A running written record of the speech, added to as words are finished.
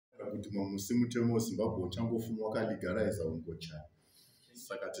kuti mamusi mutemo weZimbabwe uchangofuma wakaligariza ungocha.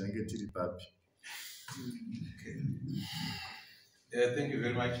 Saka tinenge tiri papi. Thank you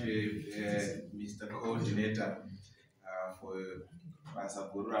very much, Mr. Coordinator, for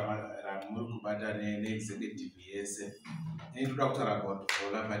Pasapura Ramurukubata and Executive. Yes, and Dr. about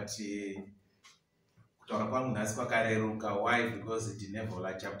VOLA, but why? Because it never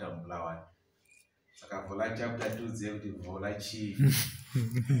VOLA chapter Mlawan. Saka VOLA chapter 2 the VOLA chief.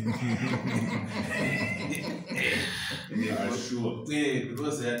 Sure.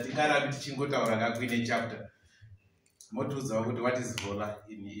 Because the Karabit Chingota or a chapter. Motos are what is VOLA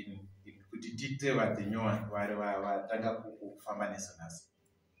in could detail what the new one where Tanga Famanesonas.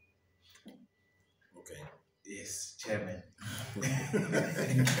 Okay. Yes, Chairman.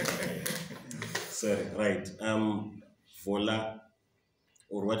 Sorry, right. VOLA,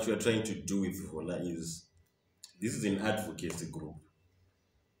 or what you are trying to do with VOLA is, this is an advocacy group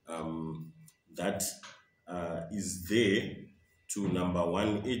that is there to, number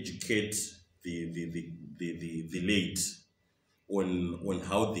one, educate the late on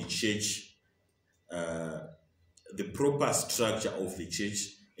how the church, the proper structure of the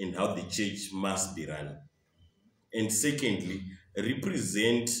church and how the church must be run. And secondly,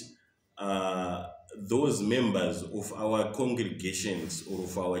 represent those members of our congregations or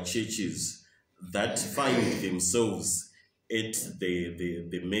of our churches that find themselves at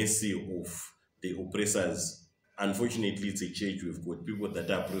the mercy of the oppressors. Unfortunately, it's a church. We've got people that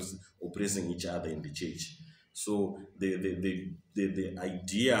are oppressing each other in the church. So the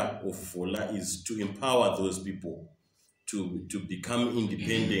idea of VOLA is to empower those people to become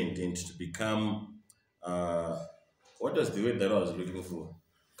independent and to become what was the word that I was looking for?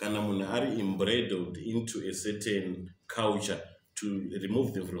 Kanamunari embroidered into a certain culture, to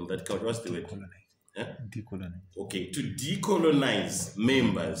remove them from that culture. What's the word? Decolonize. Okay, to decolonize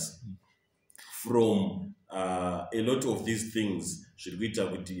members from a lot of these things. Should we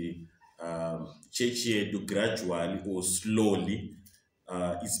talk with the church here do gradually or slowly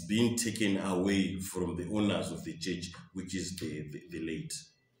is being taken away from the owners of the church, which is the late.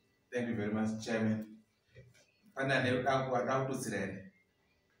 Thank you very much, Chairman.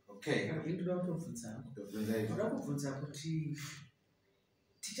 Okay.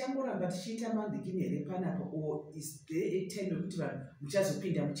 Tichangoramba tichiita mandikini here panapo, or is there a time yokuti vanhu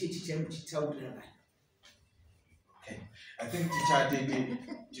muchazopinda muchechi chaimu muchitaurira vanhu? Okay, I think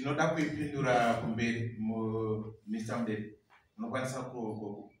tinoda kuipindura kumberi Mr. Mdeli unokwanisa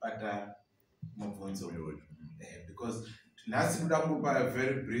kubata mubvunzo because nhasi kuda kupa a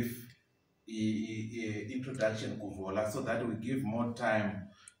very brief introduction to VOLA so that we give more time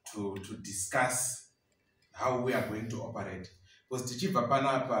to discuss how we are going to operate. Because tichibva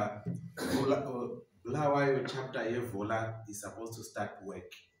panapa Bulawayo chapter VOLA is supposed to start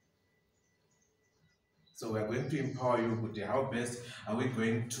work. So we are going to empower you with how best are we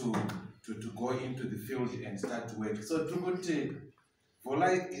going to go into the field and start work. So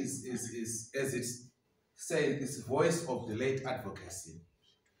VOLA is as it says, is voice of the late advocacy.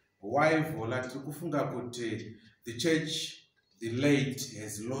 Why VOLA? The church, the late,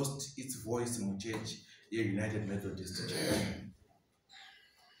 has lost its voice in the church, the United Methodist Church.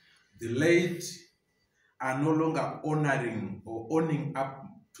 The late are no longer honoring or owning up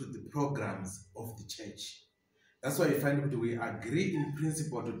to the programs of the church. That's why you find that we agree in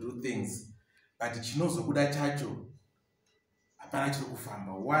principle to do things, but chinozokuda chacho hapana chiri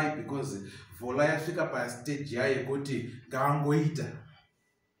kufamba. Why? Because VOLA yasvika pa stage yayo yekuti ngavangoita.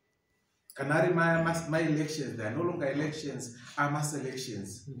 Kana ari my elections, they are no longer elections, are mass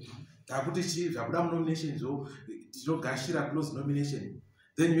elections. Takuti zvakuda nominations tinogashira close nomination.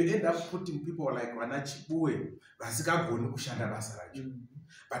 Then you end up putting people like VOLA Chibuwe vasikagoni kushanda basa racho.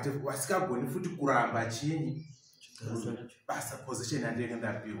 But if vasikagoni futi kuramba chinyi basa position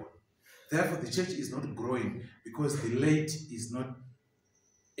yandengenda piwa. Therefore the church is not growing because the late is not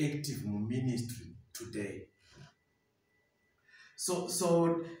active in ministry today. So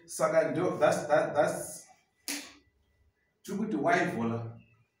Sagando, that's true to why VOLA.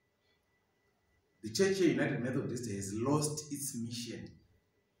 The Church here, United Methodist, has lost its mission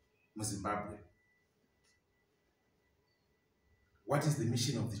in Zimbabwe. What is the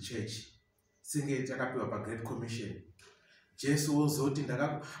mission of the church? Singe takapiwa pa Great Commission. Jesu ozoti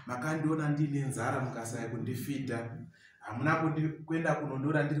makandiona ndine nzara mukasaya kundifida. Hamuna kwenda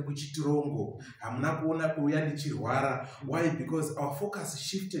kunondora ndiri kuchitirongo. Hamuna kuona kuuya ndichirwara. Why? Because our focus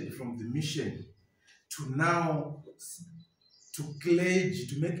shifted from the mission to now to clergy,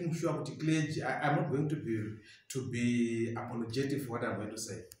 to making sure that clergy. I'm not going to be apologetic for what I'm going to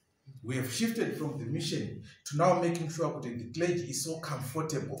say. We have shifted from the mission to now making sure that the clergy is so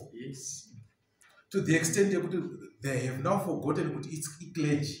comfortable. Yes. To the extent that they have now forgotten that it's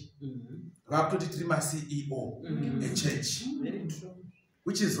clergy. CEO, a church. Very true.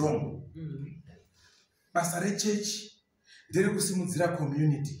 Which is wrong. Pastor church, there kusimudzira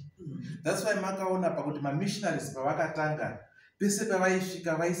community. That's why makaona pakuti ma missionaries pavakatanga pese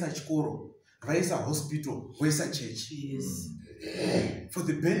pavaisvika vaisa chikoro, vaisa hospital, vaisa church. Yes. For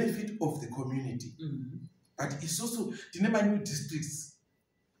the benefit of the community. But it's also tine ma new districts.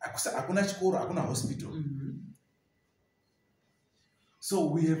 Hakuna chikoro, hakuna hospital.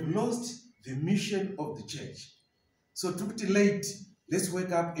 So we have lost the mission of the church. So to be late, let's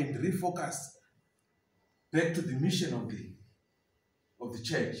wake up and refocus back to the mission of the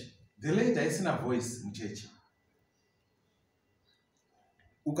church. The late is in a voice in church.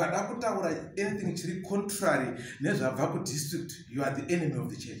 Ukada kutaura anything chiri contrary nezvabva ku district, you are the enemy of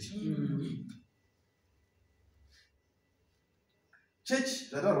the church. Church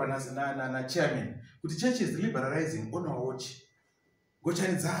zvataurwa na chairman kuti church is liberalizing on our watch.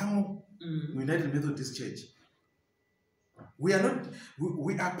 Gochanidzamo United Methodist Church. We are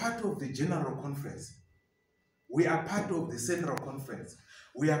part of the General Conference. We are part of the Central Conference.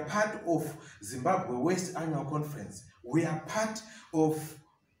 We are part of Zimbabwe West Annual Conference. We are part of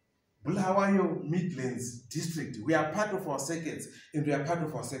Bulawayo Midlands District. We are part of our circuits and we are part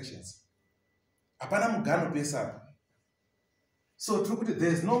of our sections. Apana mugano pesa. So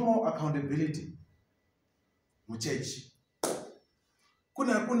there is no more accountability mu church.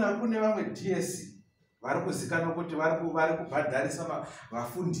 Kune vamwe DS vari kuzikanwa kuti vari kubhadharisa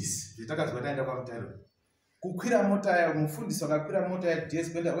vafundisi zvitakazwa taenda kwamutairo. Kukwira mota ya mufundisi wakakwira mota ya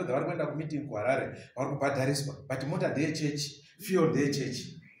DS kwenda vari kuenda kumeeting kuHarare vari kubhadhariswa, but mota ndeyechurch, fuel ndeyechurch.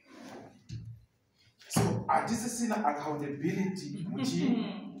 So hatisisina accountability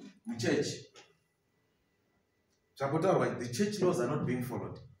muchurch. Zvapotaurwa, the church laws are not being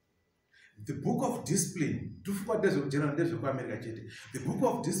followed. The book of discipline, the book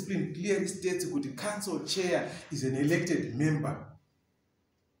of discipline clearly states that the council chair is an elected member.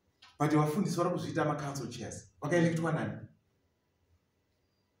 But your fundis vari kuzviita ma council chairs. Vakaelektwa nani?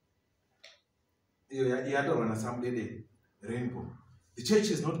 Iyo yataurwa naSamudede Rainbow. The church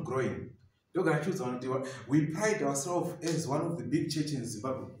is not growing. We pride ourselves as one of the big churches in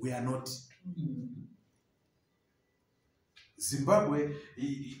Zimbabwe. We are not. Zimbabwe,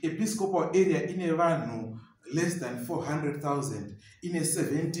 episcopal area in a vanhu less than 400,000 in a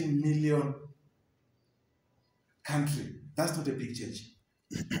 17 million country. That's not a big church.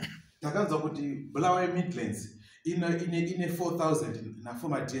 Takanza kuti Bulawayo Midlands in a 4,000 na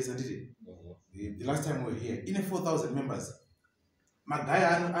former DS the last time we were here in a 4,000 members.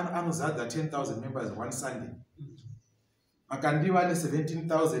 Magaya anozadza 10,000 members one Sunday. Makandiwa ane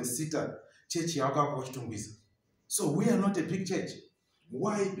 17,000 seater church yawakakwa chitungwiza. So we are not a big church.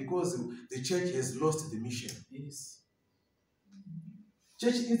 Why? Because the church has lost the mission. Yes.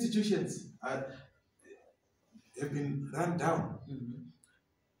 Church institutions have been run down.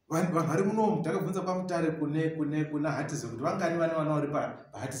 Vanhu vari munomu takabvunza kwamutare kuna hatizo kuti vangani vane vana vari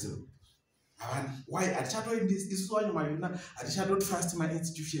pahatizo. Why? Hatichatoendi isusu vanhu mayuna hatichatotrust my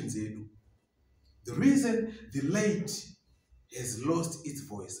institutions edu. The reason the late has lost its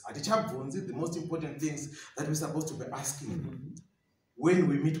voice. Hatichabvunzi the most important things that we're supposed to be asking when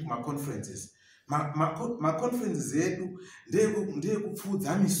we meet my conferences. My conferences edu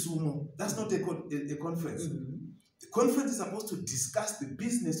ndeyekupfudza misumo. That's not a conference. The conference is supposed to discuss the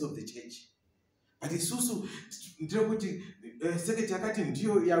business of the church. But isusu ndeyekuti secretary yakati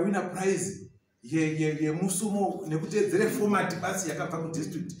ndiyo yawina prize yemusumo nekutedzere format basi yakabva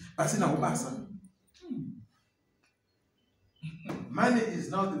kudistrict pasina ubasa. Money is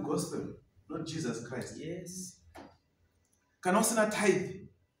now the gospel, not Jesus Christ. Yes. Can also not tithe.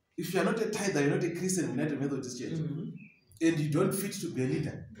 If you are not a tither, you're not a Christian in United Methodist Church. And you don't fit to be a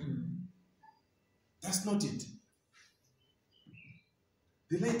leader. That's not it.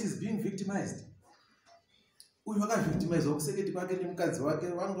 The late is being victimized. Uyu vakavictimized okuseketi kwake nemukadzi wake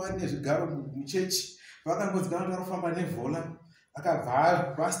vangu vane zvigaro muchechi vakangodzikana kuti varikufamba nevhola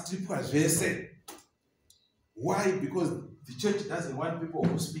akabva vastripwa zvese. Why? Because the church doesn't want people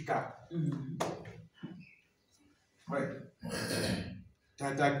who speak up. Right.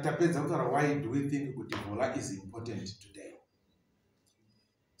 Why do we think VOLA is important today?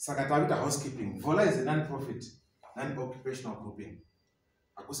 Sakatavita housekeeping. VOLA is a non-profit, non-occupational grouping.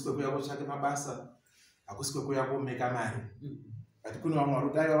 Akusiko kuya kuchake mabasa, akusiko kuya kumeka mari. But kuna vamwe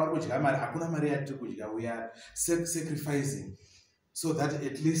varikudai vari kudya mari, hakuna mari yatiri kudya. We are sacrificing so that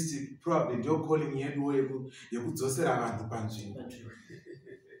at least probably ndio calling yedu yekudzosera vanhu panzvimbo.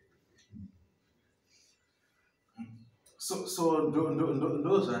 So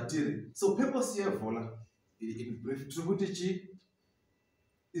those are theory. So purpose here, VOLA, in brief,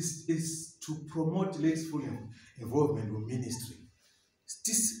 is to promote ladies' full involvement with ministry.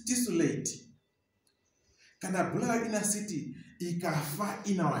 This late. Can a blood in a city, it can fall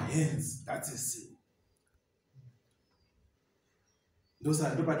in our hands. That's a sin. Those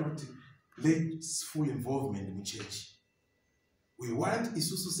are the ladies' full involvement in church. We want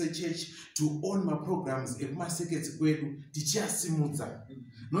Isusu Church to own my programs and my secrets where to teach us simulza.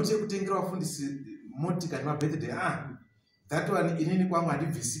 Not able to think of this Montica my birthday. That one in any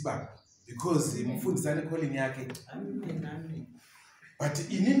one visible because the food is calling yake. But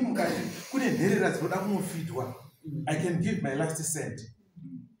in any couldn't hear us what I'm feed one. I can give my last cent.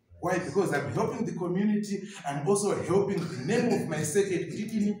 Why? Because I'm helping the community. I'm also helping the name of my secret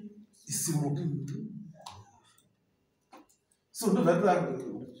is Simu. So no that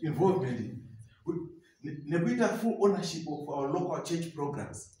involvement. We have full ownership of our local church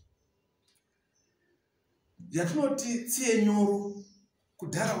programs. Yatunoti Tienyoro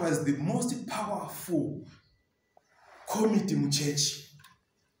Kudara was the most powerful committee in church.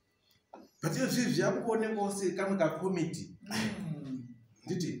 But if you have a committee,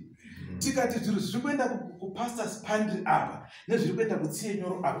 did it? Tikati zvikwenda kupastors pantry apa nezvikwenda kutsiye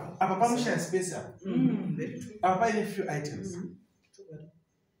nyoro apa panosha space apa apa paine few items.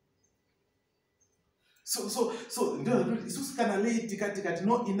 So ndio isusu kana lei tikati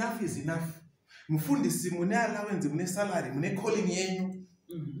no enough is enough. Mufundisi mune allowance mune salary mune calling yenyu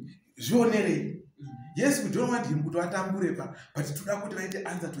zvionere. Yes, we don't want him to atambure but toda kuti vaite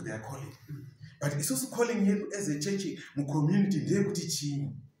answer to their calling. But isusu calling yedu as a church mu community ndeye kuti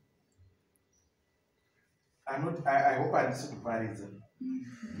chinyi. I hope I listen to Paris.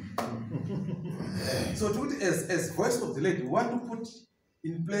 So to it as voice of the lady, we want to put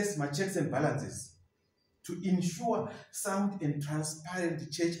in place my checks and balances to ensure sound and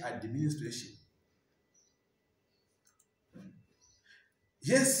transparent church administration.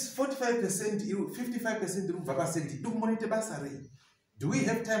 Yes, 45%, 55% Vapa said, do monitor basari. Do we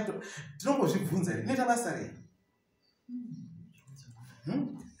have time to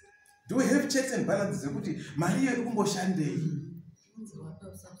do we have checks and balances? Maria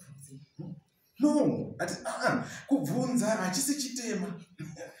no, kubvunza achisi chitema.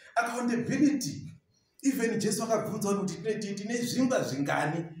 Accountability. Even just wakabvunza kuti tine zvingwa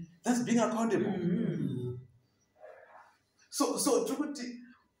zvingani. That's being accountable. So tukuti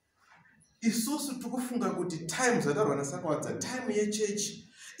isusu tukufunga kuti time zatarwana sakwadza time ye church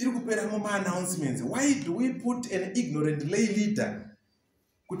iri kupera muma announcements. Why do we put an ignorant lay leader?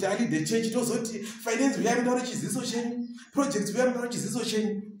 Kuti ali the church tozoti finance vyamitaura chiziso chenyu, projects vyamitaura chiziso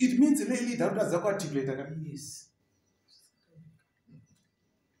chenyu. It means lay leader utaza kuarticulate ka. Yes.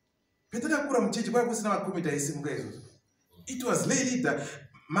 Petakakura muchechi kwa kusina makomita isimuka izvo. It was lay leader.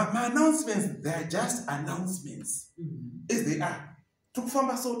 My announcements, they are just announcements. As they are.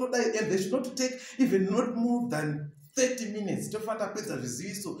 Tukufamba so and they should not take even not more than 30 minutes. Tofanta pesa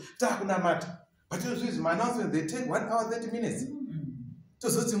viziso takuna mata. But my announcements, they take 1 hour 30 minutes. So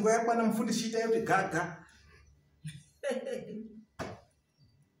ngoya kwana mfundishita yote gaga.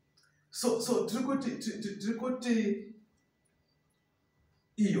 So trikuti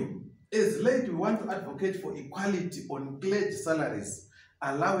iyo. As late we want to advocate for equality on clergy salaries,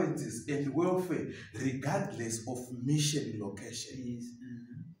 allowances and welfare regardless of mission location.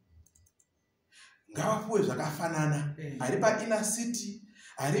 Ngawapuwe zvakafanana. Ari pa inner city,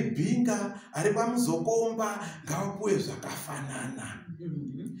 ari Binga, ari pa Muzokomba, ngawapuwe zvakafanana.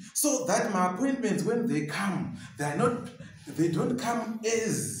 So that my appointments when they come, they don't come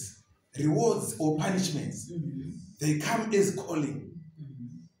as rewards or punishments. They come as calling.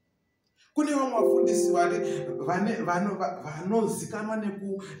 Kune vamwe vafundisi vanozikanwa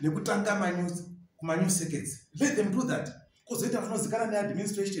nekutanga kumanews circuits. Let them do that. Because they vanozikana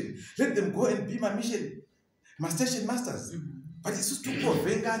neadministration. Let them go and be my mission, my station masters. But it's just to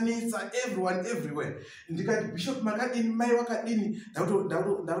venganisa everyone everywhere. Indicate Bishop Makadini, Mai Wakadini,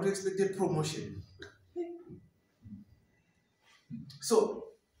 that would expect a promotion. So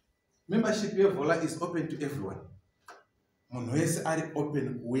membership here VOLA is open to everyone. Munhu wese ari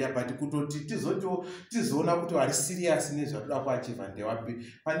open kuuya but kutoti tizoona kuti ari serious nezvatoda kuachieva ndewapi.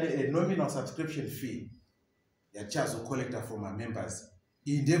 Pane a nominal subscription fee yachazocollecta from our members.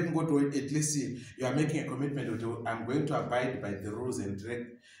 In at least you are making a commitment to I'm going to abide by the rules and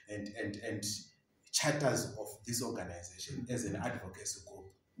charters of this organization as an advocacy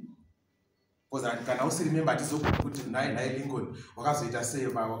group. Because I can also remember this put nine Lincoln, wakazoita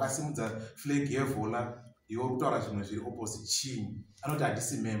seva, wakasimudza flag yeVOLA, yokutaura zvinhu zviri opposite chinyi. Anoti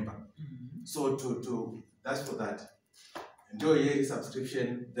handisi member. So that's for that. Enjoy a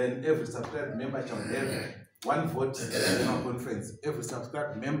subscription, then every subscribed member shall have 1 vote at the general conference. Every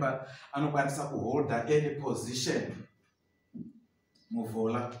subscribed member anokwanisa kuholda any position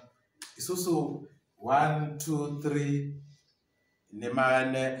muvola. It's also 1, 2, 3 we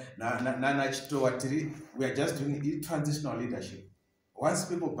are just doing transitional leadership. Once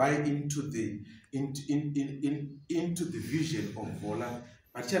people buy into the into the vision of VOLA,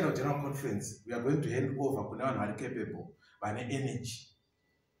 at the general conference, we are going to hand over kuna vanhu capable by energy.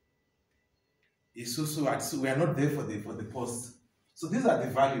 It's also we are not there for the post. So these are the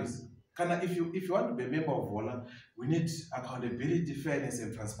values. If you want to be a member of VOLA, we need accountability, fairness,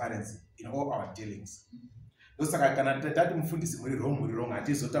 and transparency in all our dealings. Those are kana tati mufundisi muri wrong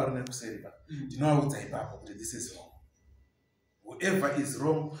atizotaura nekuseriva tinovaudza ipapo kuti this is wrong. Whoever is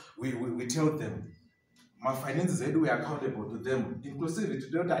wrong, we tell them. My finances edu we are accountable to them. Inclusive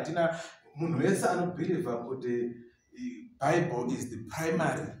today atina munhu wese anobelieva kuti the Bible is the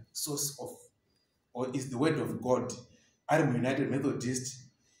primary source of, or is the word of God. I'm United Methodist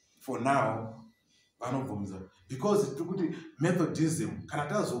for now, because Methodism,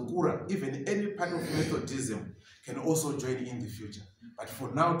 even any part of Methodism can also join in the future. But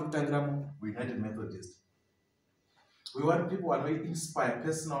for now, we're United Methodist. We want people who will inspire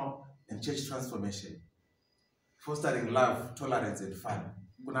personal and church transformation, fostering love, tolerance, and fun.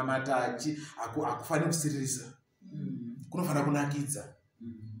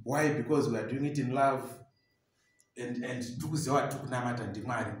 Why? Because we are doing it in love, and who is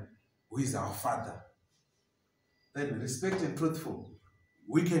our Father. Then respect and truthful.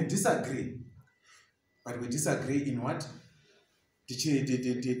 We can disagree, but we disagree in what? Respect.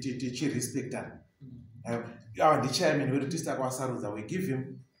 The chairman, we give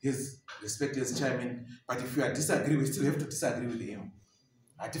him his respect as chairman, but if we are disagree, we still have to disagree with him.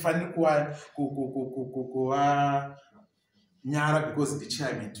 Because the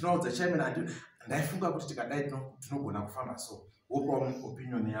chairman, the chairman, and I think so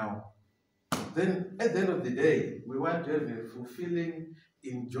opinion now. Then at the end of the day, we want to have a fulfilling,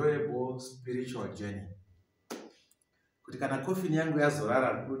 enjoyable spiritual journey. Kutikana coffee yangu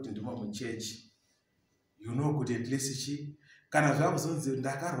yazorara kuti ndimo mu church, you know kuti at least kana zvakuzonzi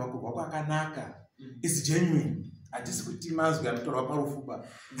ndakarwa kubva kwakanaka is genuine. Atisi kuti mazwi atorwa parufuba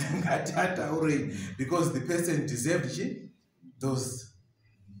ngati ataure because the person deserved those.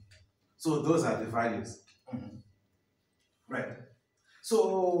 So those are the values. Right.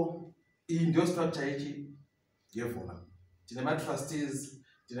 So in your structure, the trustees,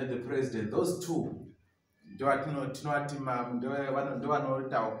 the president, those two,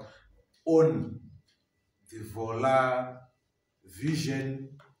 own the VOLA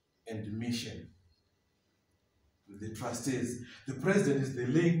vision and mission. The trustees. The president is the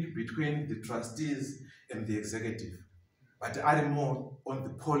link between the trustees and the executive, but I'm more on the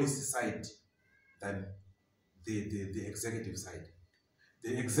policy side than the executive side.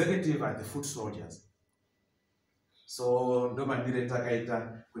 The executive are the foot soldiers. So last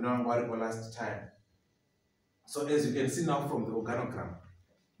time. So as you can see now from the organogram,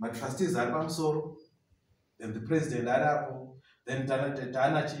 my trustees are Pamsoro, then the president Arapo, then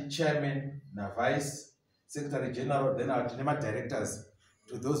Tanachi chairman, na vice, secretary general, then our directors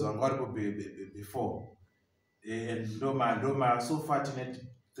to those who are before. And Doma so far 3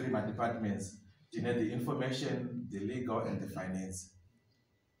 departments. The information, the legal, and the finance.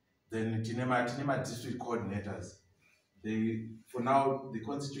 Then Tinema district coordinators. For now, the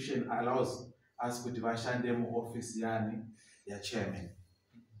constitution allows us to divide them office yani their chairman.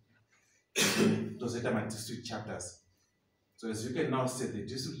 Those are district chapters. So as you can now see, the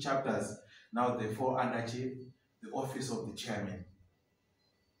district chapters now they fall under the office of the chairman.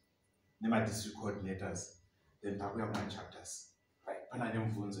 Nema district coordinators. Then Takuya chapters. Right.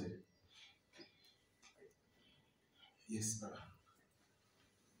 Yes, sir.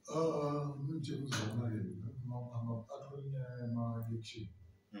 Yes.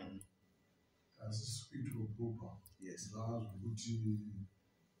 This is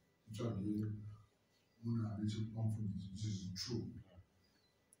true.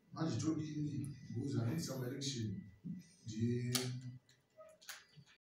 Because I need some election.